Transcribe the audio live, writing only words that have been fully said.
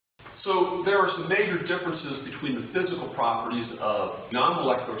So there are some major differences between the physical properties of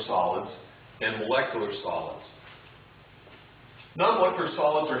non-molecular solids and molecular solids. Non-molecular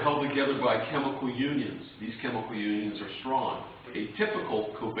solids are held together by chemical unions. These chemical unions are strong. A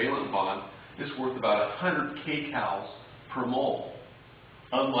typical covalent bond is worth about 100 kcals per mole,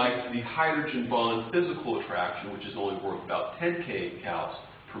 unlike the hydrogen bond physical attraction, which is only worth about 10 kcals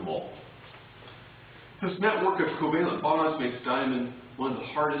per mole. This network of covalent bonds makes diamond one of the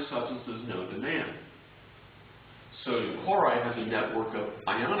hardest substances known to man. Sodium chloride has a network of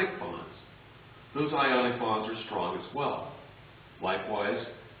ionic bonds. Those ionic bonds are strong as well. Likewise,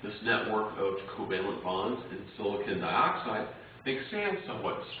 this network of covalent bonds in silicon dioxide makes sand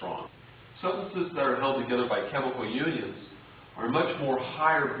somewhat strong. Substances that are held together by chemical unions are much more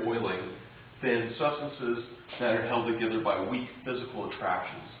higher boiling than substances that are held together by weak physical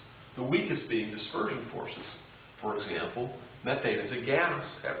attractions. The weakest being dispersion forces. For example, methane is a gas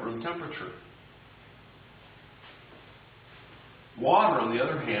at room temperature. Water, on the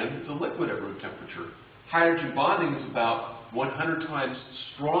other hand, is a liquid at room temperature. Hydrogen bonding is about 100 times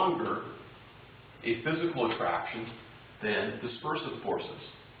stronger a physical attraction than dispersive forces.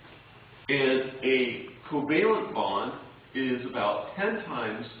 And a covalent bond is about 10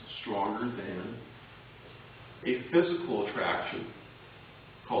 times stronger than a physical attraction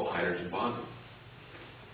called hydrogen bonding.